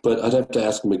did, but I'd have to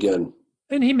ask him again.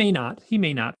 And he may not. He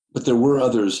may not. But there were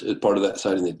others as part of that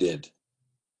sighting that did.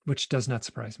 Which does not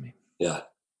surprise me. Yeah.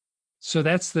 So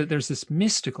there's this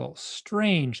mystical,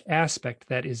 strange aspect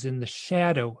that is in the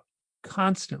shadow,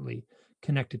 constantly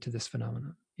connected to this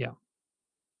phenomenon. Yeah.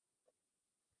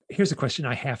 Here's a question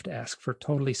I have to ask for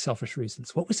totally selfish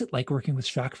reasons. What was it like working with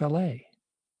Jacques Vallee?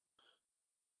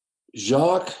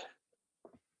 Jacques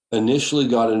initially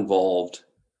got involved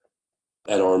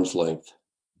at arm's length.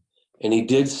 And he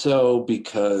did so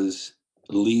because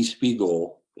Lee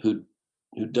Spiegel, who'd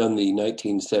done the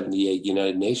 1978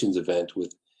 United Nations event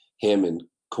with him and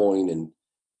Coyne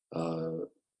and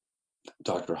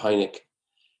Dr. Hynek,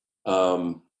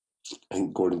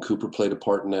 and Gordon Cooper played a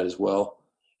part in that as well.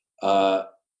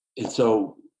 And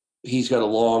so he's got a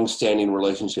long-standing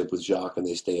relationship with Jacques, and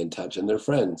they stay in touch, and they're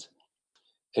friends.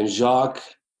 And Jacques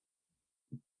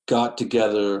got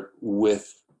together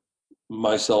with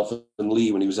myself and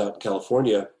Lee when he was out in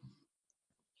California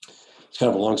it's kind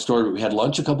of a long story, but we had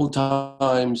lunch a couple of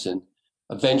times, and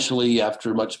eventually,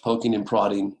 after much poking and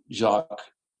prodding, Jacques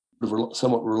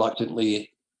somewhat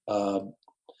reluctantly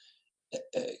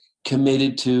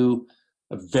committed to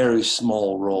a very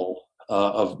small role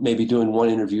of maybe doing one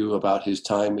interview about his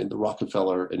time in the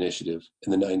Rockefeller Initiative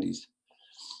in the 90s.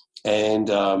 And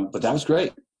but that was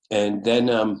great. And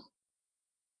then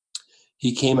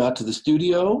he came out to the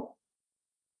studio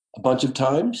a bunch of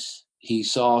times. He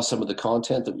saw some of the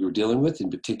content that we were dealing with,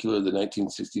 in particular the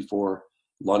 1964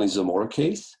 Lonnie Zamora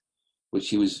case, which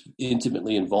he was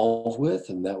intimately involved with.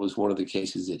 And that was one of the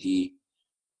cases that he,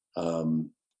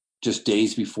 just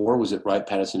days before, was at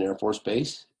Wright-Patterson Air Force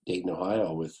Base, Dayton,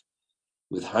 Ohio, with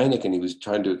Hynek. And he was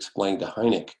trying to explain to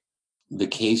Hynek the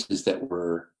cases that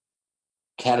were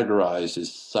categorized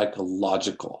as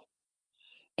psychological.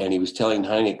 And he was telling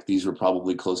Hynek these were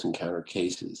probably close encounter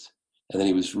cases. And then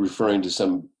he was referring to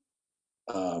some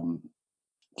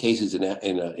cases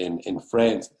in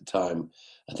France at the time.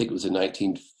 I think it was a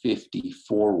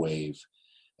 1954 wave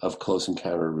of close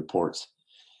encounter reports.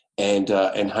 And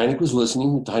Hynek was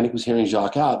listening. Hynek was hearing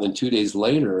Jacques out. Then 2 days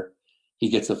later, he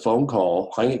gets a phone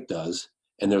call, Hynek does,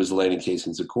 and there was a landing case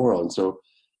in Socorro. And so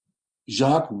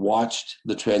Jacques watched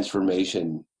the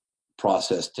transformation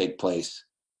process take place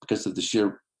because of the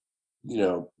sheer,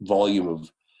 volume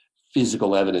of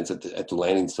physical evidence at the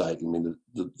landing site. I mean,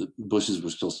 the bushes were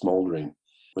still smoldering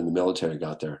when the military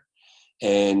got there,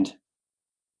 and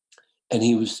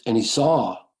he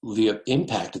saw the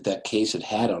impact that case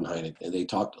had on Hynek, and they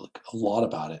talked a lot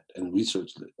about it and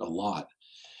researched it a lot.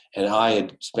 And I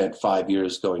had spent 5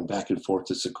 years going back and forth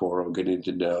to Socorro, getting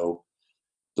to know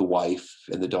the wife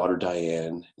and the daughter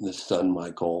Diane and the son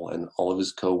Michael and all of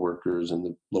his coworkers and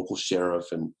the local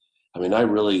sheriff. And I mean, I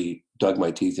really dug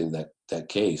my teeth into that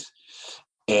case.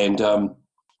 And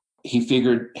he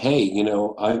figured, hey,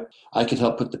 I could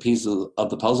help put the pieces of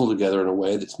the puzzle together in a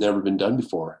way that's never been done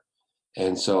before.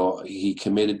 And so he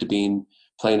committed to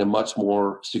playing a much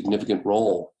more significant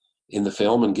role in the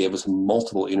film, and gave us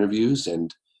multiple interviews,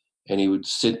 and he would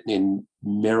sit in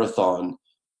marathon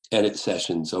edit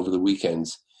sessions over the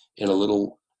weekends in a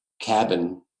little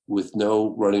cabin with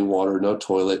no running water, no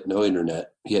toilet, no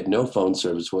internet. He had no phone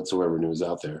service whatsoever when he was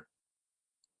out there.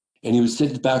 And he would sit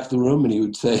at the back of the room, and he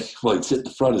would say, well, he'd sit at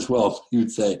the front as well. He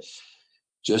would say,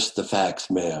 "Just the facts,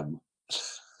 ma'am."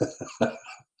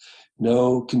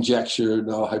 No conjecture,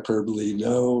 no hyperbole,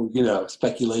 no,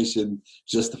 speculation,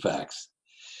 just the facts.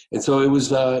 And so it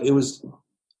was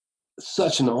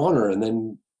such an honor. And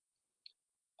then,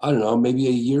 I don't know, maybe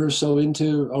a year or so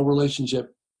into our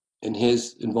relationship and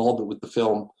his involvement with the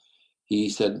film, he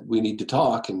said, "We need to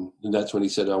talk." And that's when he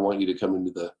said, "I want you to come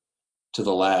into the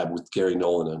lab with Gary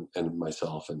Nolan and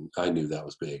myself." And I knew that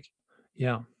was big.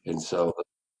 Yeah. And so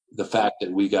the fact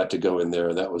that we got to go in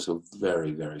there, that was a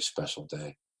very, very special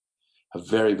day. A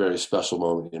very, very special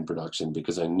moment in production,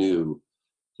 because I knew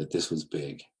that this was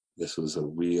big. This was a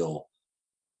real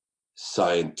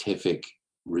scientific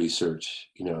research,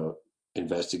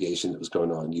 investigation that was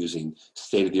going on using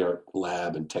state-of-the-art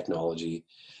lab and technology.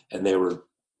 And they were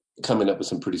coming up with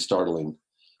some pretty startling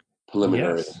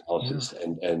preliminary analysis.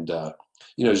 Yeah. And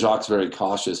Jacques very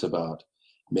cautious about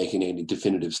making any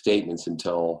definitive statements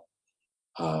until,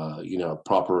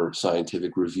 proper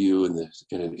scientific review in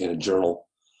a journal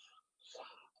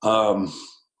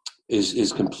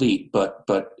is complete, but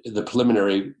the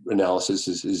preliminary analysis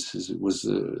was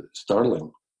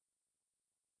startling.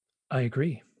 I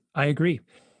agree.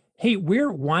 Hey,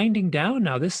 we're winding down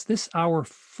now. This hour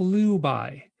flew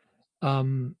by,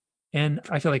 and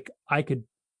I feel like I could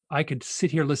sit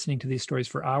here listening to these stories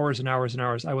for hours and hours and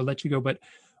hours. I will let you go, but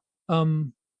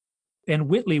and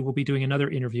Whitley will be doing another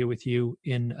interview with you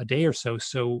in a day or so.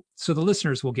 So the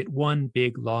listeners will get one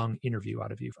big long interview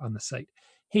out of you on the site.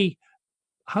 Hey,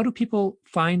 how do people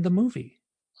find the movie?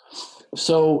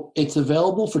 So it's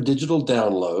available for digital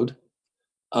download.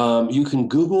 You can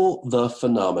Google The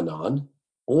Phenomenon,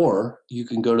 or you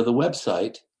can go to the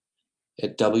website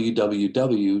at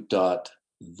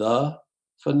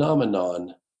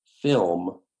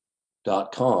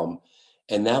www.thephenomenonfilm.com,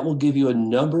 and that will give you a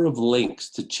number of links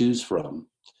to choose from.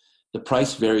 The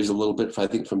price varies a little bit, I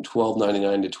think from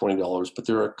 $12.99 to $20, but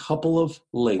there are a couple of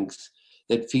links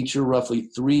that feature roughly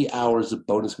 3 hours of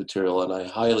bonus material, and I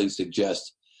highly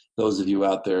suggest those of you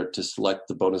out there to select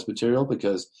the bonus material,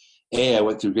 because A, I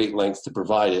went through great lengths to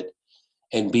provide it,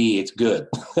 and B, it's good.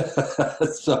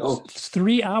 So it's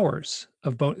 3 hours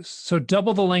of bonus, so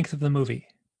double the length of the movie.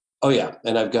 Oh yeah,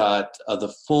 and I've got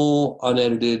the full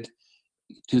unedited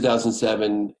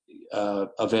 2007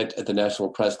 event at the National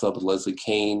Press Club with Leslie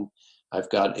Kean. I've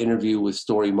got an interview with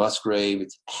Story Musgrave.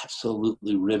 It's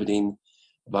absolutely riveting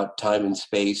about time and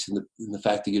space and the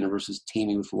fact the universe is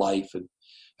teeming with life, and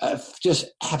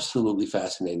just absolutely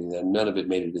fascinating. And none of it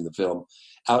made it in the film.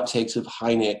 Outtakes of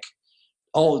Hynek,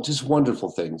 all just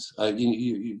wonderful things.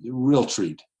 Real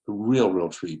treat, a real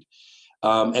treat.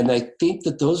 And I think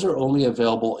that those are only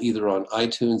available either on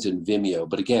iTunes and Vimeo.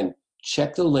 But again,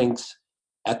 check the links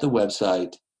at the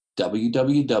website,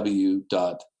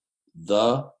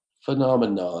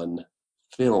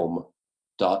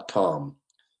 www.thephenomenonfilm.com.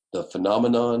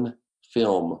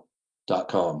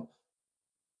 Thephenomenonfilm.com.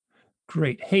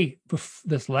 Great. Hey,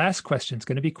 this last question is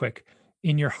going to be quick.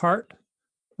 In your heart,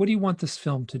 what do you want this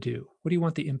film to do? What do you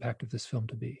want the impact of this film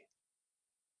to be?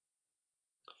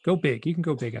 Go big. You can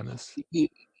go big on this.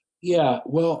 Yeah,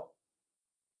 well,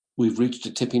 we've reached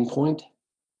a tipping point.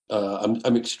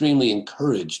 I'm extremely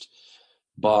encouraged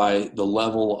by the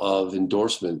level of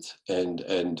endorsement and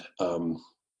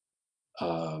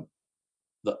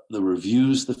the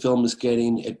reviews the film is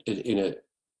getting in a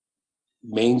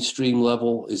mainstream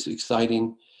level is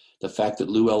exciting. The fact that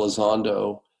Lou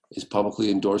Elizondo is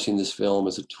publicly endorsing this film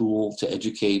as a tool to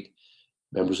educate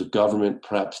members of government,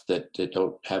 perhaps that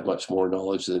don't have much more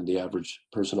knowledge than the average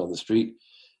person on the street,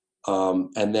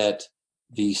 and that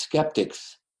the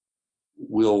skeptics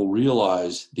will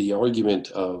realize the argument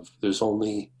of there's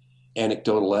only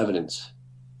anecdotal evidence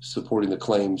supporting the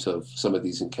claims of some of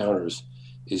these encounters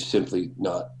is simply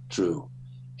not true.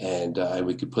 And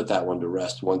we could put that one to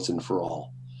rest once and for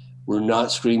all. We're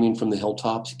not screaming from the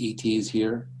hilltops, ET is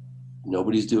here.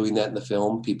 Nobody's doing that in the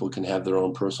film. People can have their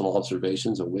own personal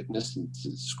observations, a witness, and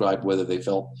describe whether they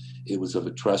felt it was of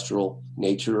a terrestrial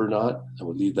nature or not. And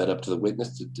we'll leave that up to the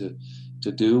witness to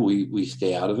do. We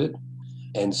stay out of it.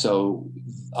 And so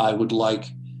I would like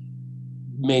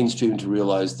mainstream to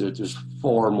realize that there's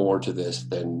far more to this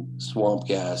than swamp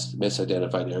gas,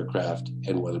 misidentified aircraft,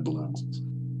 and weather balloons.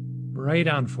 Right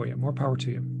on for you. More power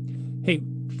to you. Hey,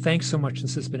 thanks so much.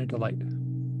 This has been a delight.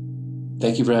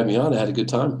 Thank you for having me on. I had a good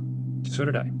time. So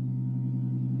did I.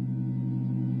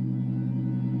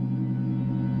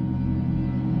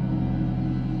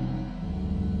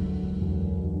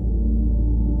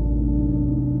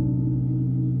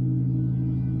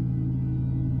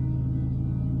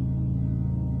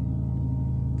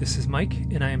 This is Mike,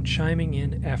 and I am chiming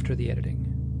in after the editing.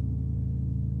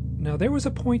 Now, there was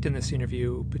a point in this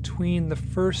interview between the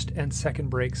first and second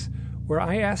breaks where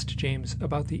I asked James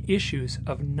about the issues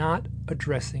of not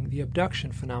addressing the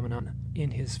abduction phenomenon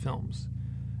in his films.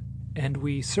 And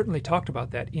we certainly talked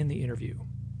about that in the interview.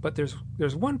 But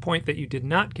there's one point that you did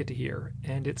not get to hear,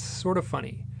 and it's sort of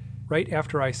funny. Right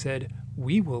after I said,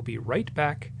 "We will be right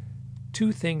back,"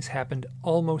 two things happened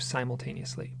almost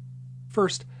simultaneously.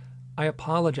 First, I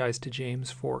apologized to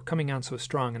James for coming on so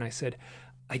strong, and I said,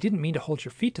 "I didn't mean to hold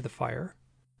your feet to the fire."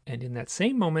 And in that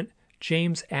same moment,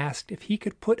 James asked if he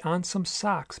could put on some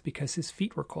socks because his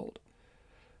feet were cold.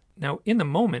 Now, in the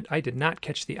moment, I did not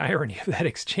catch the irony of that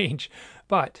exchange,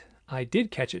 but I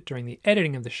did catch it during the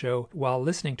editing of the show while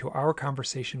listening to our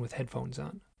conversation with headphones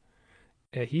on.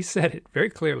 He said it very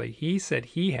clearly. He said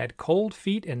he had cold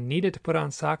feet and needed to put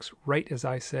on socks right as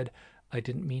I said, "I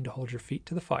didn't mean to hold your feet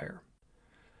to the fire."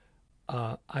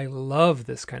 I love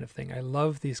this kind of thing. I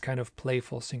love these kind of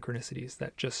playful synchronicities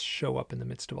that just show up in the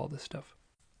midst of all this stuff.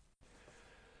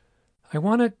 I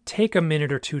want to take a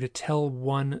minute or two to tell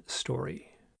one story.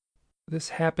 This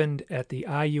happened at the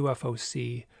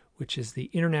IUFOC, which is the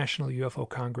International UFO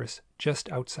Congress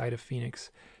just outside of Phoenix,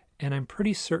 and I'm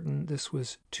pretty certain this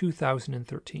was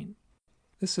 2013.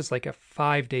 This is like a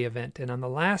 5-day event, and on the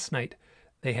last night,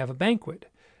 they have a banquet,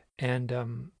 and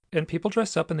people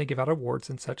dress up and they give out awards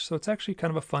and such, so it's actually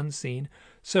kind of a fun scene.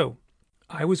 So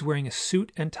I was wearing a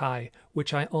suit and tie,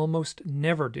 which I almost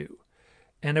never do.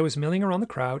 And I was milling around the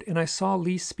crowd, and I saw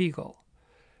Lee Spiegel.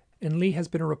 And Lee has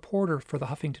been a reporter for the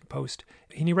Huffington Post,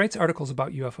 and he writes articles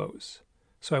about UFOs.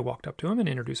 So I walked up to him and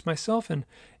introduced myself, and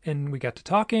we got to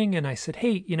talking, and I said,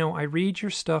 "Hey, I read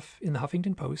your stuff in the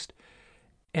Huffington Post,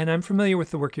 and I'm familiar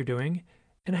with the work you're doing,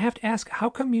 and I have to ask, how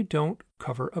come you don't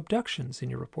cover abductions in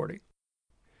your reporting?"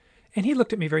 And he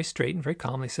looked at me very straight and very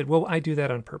calmly, said, "Well, I do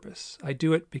that on purpose. I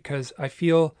do it because I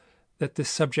feel that this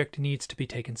subject needs to be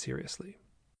taken seriously."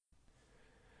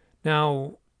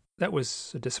 Now, that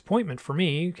was a disappointment for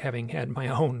me, having had my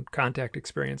own contact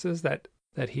experiences, that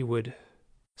he would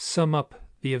sum up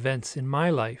the events in my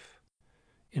life,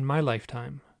 in my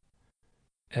lifetime,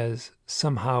 as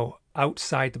somehow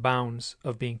outside the bounds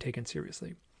of being taken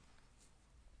seriously.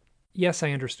 Yes,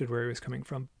 I understood where he was coming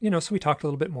from. So we talked a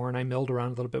little bit more, and I milled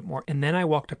around a little bit more. And then I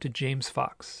walked up to James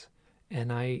Fox,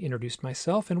 And I introduced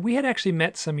myself, and we had actually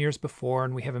met some years before,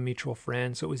 and we have a mutual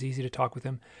friend, so it was easy to talk with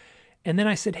him. And then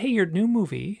I said, hey, your new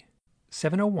movie,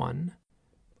 701,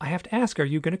 I have to ask, are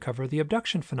you going to cover the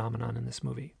abduction phenomenon in this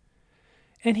movie?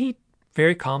 And he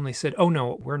very calmly said, oh,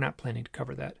 no, we're not planning to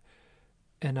cover that.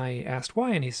 And I asked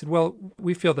why, and he said, well,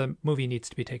 we feel the movie needs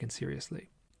to be taken seriously.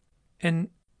 And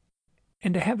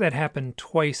to have that happen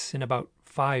twice in about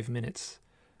 5 minutes,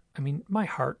 I mean, my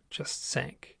heart just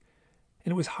sank.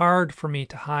 And it was hard for me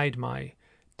to hide my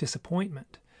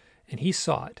disappointment. And he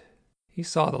saw it. He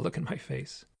saw the look in my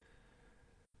face.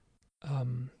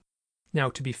 Now,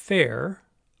 to be fair,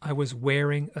 I was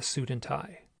wearing a suit and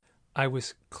tie. I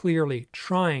was clearly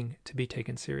trying to be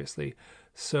taken seriously.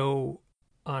 So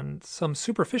on some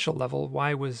superficial level,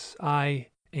 why was I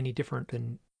any different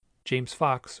than James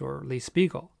Fox or Lee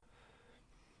Spiegel?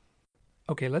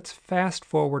 Okay, let's fast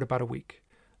forward about a week.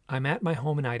 I'm at my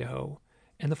home in Idaho,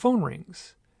 and the phone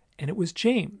rings, and it was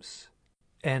James.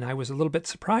 And I was a little bit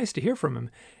surprised to hear from him.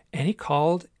 And he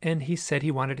called, and he said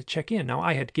he wanted to check in. Now,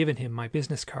 I had given him my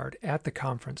business card at the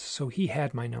conference, so he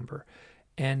had my number.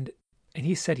 And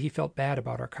he said he felt bad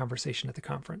about our conversation at the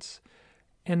conference.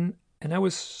 And I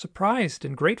was surprised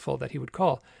and grateful that he would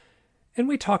call. And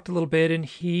we talked a little bit, and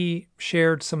he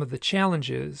shared some of the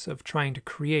challenges of trying to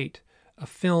create a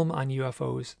film on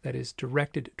UFOs that is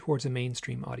directed towards a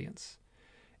mainstream audience.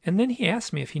 And then he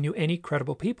asked me if he knew any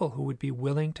credible people who would be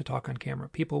willing to talk on camera,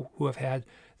 people who have had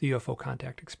the UFO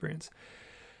contact experience.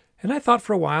 And I thought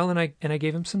for a while, and I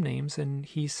gave him some names, and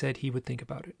he said he would think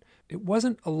about it. It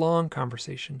wasn't a long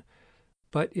conversation,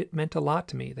 but it meant a lot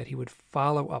to me that he would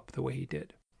follow up the way he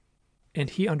did. And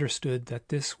he understood that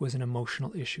this was an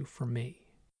emotional issue for me.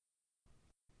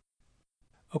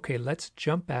 Okay, let's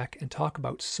jump back and talk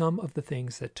about some of the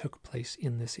things that took place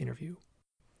in this interview.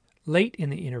 Late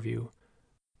in the interview,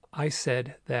 I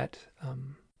said that,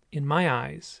 in my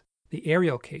eyes, the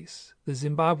Ariel case, the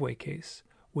Zimbabwe case,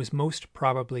 was most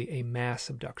probably a mass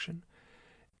abduction.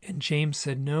 And James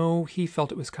said no, he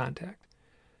felt it was contact.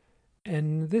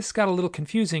 And this got a little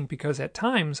confusing because at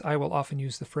times I will often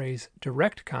use the phrase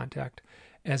direct contact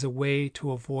as a way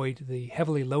to avoid the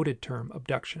heavily loaded term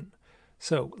abduction.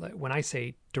 So when I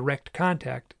say direct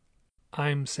contact,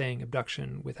 I'm saying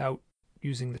abduction without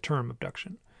using the term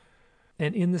abduction.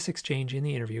 And in this exchange in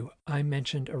the interview, I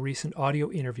mentioned a recent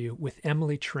audio interview with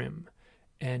Emily Trim,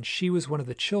 and she was one of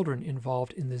the children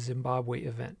involved in the Zimbabwe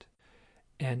event.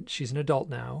 And she's an adult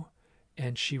now,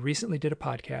 and she recently did a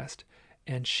podcast,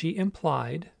 and she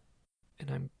implied,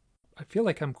 and I feel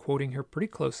like I'm quoting her pretty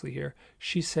closely here,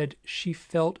 she said she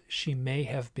felt she may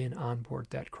have been on board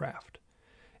that craft.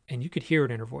 And you could hear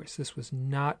it in her voice. This was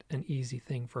not an easy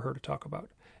thing for her to talk about.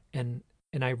 And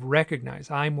I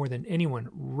more than anyone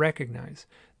recognize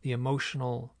the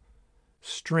emotional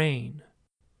strain,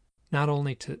 not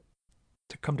only to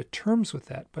come to terms with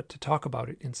that, but to talk about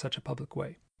it in such a public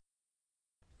way.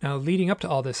 Now, leading up to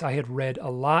all this, I had read a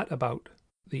lot about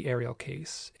the Ariel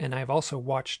case, and I've also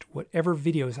watched whatever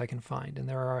videos I can find, and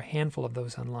there are a handful of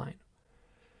those online.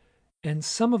 And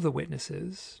some of the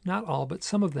witnesses, not all, but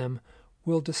some of them,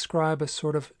 will describe a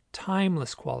sort of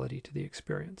timeless quality to the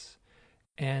experience.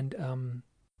 And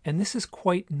this is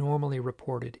quite normally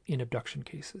reported in abduction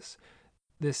cases.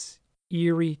 This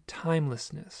eerie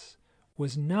timelessness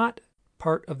was not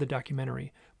part of the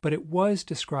documentary, but it was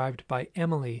described by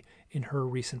Emily in her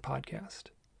recent podcast.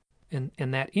 And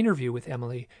that interview with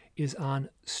Emily is on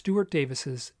Stuart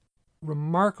Davis's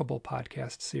remarkable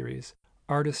podcast series,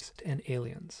 Artists and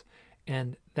Aliens.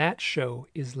 And that show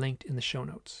is linked in the show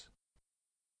notes.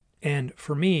 And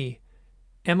for me,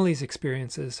 Emily's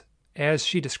experiences, as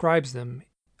she describes them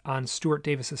on Stuart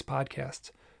Davis's podcasts,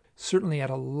 certainly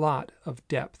add a lot of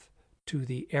depth to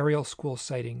the Ariel School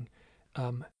sighting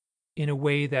in a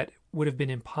way that would have been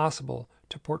impossible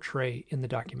to portray in the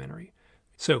documentary.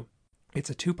 So it's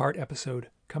a 2-part episode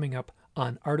coming up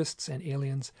on Artists and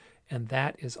Aliens, and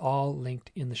that is all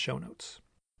linked in the show notes.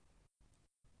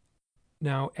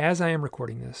 Now, as I am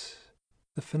recording this,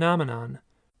 The Phenomenon,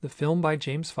 the film by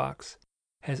James Fox,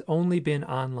 has only been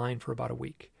online for about a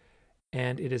week.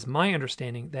 And it is my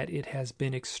understanding that it has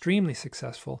been extremely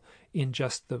successful in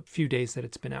just the few days that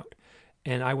it's been out.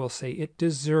 And I will say it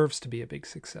deserves to be a big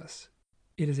success.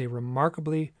 It is a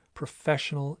remarkably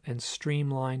professional and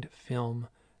streamlined film.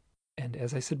 And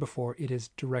as I said before, it is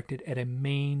directed at a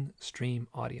mainstream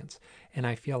audience. And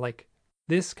I feel like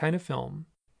this kind of film,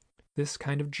 this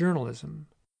kind of journalism,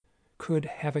 could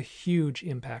have a huge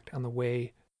impact on the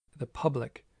way the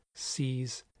public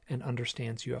sees and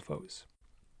understands UFOs.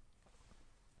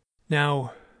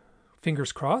 Now,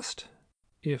 fingers crossed,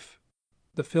 if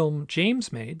the film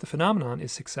James made, The Phenomenon,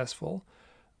 is successful,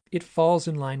 it falls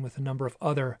in line with a number of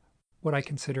other, what I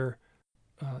consider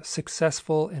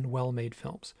successful and well-made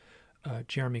films.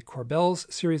 Jeremy Corbell's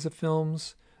series of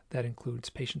films, that includes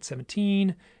Patient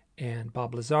 17 and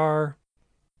Bob Lazar,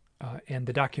 and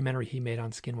the documentary he made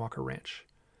on Skinwalker Ranch.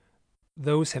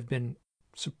 Those have been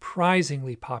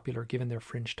surprisingly popular given their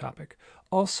fringe topic.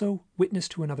 Also, Witness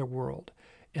to Another World.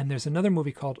 And there's another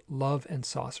movie called Love and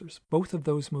Saucers. Both of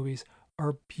those movies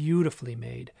are beautifully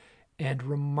made and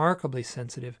remarkably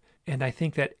sensitive. And I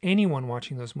think that anyone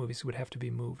watching those movies would have to be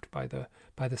moved by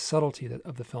the subtlety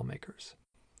of the filmmakers.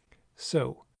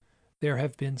 So, there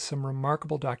have been some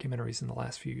remarkable documentaries in the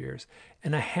last few years,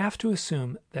 and I have to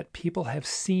assume that people have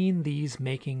seen these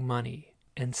making money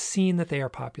and seen that they are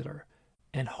popular.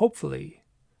 And hopefully,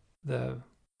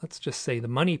 let's just say the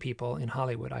money people in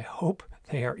Hollywood, I hope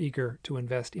they are eager to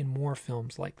invest in more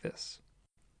films like this.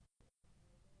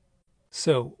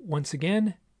 So, once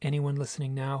again, anyone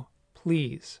listening now,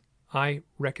 please, I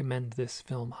recommend this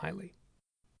film highly.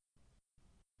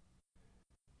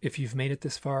 If you've made it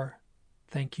this far,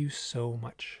 thank you so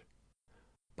much.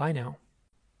 Bye now.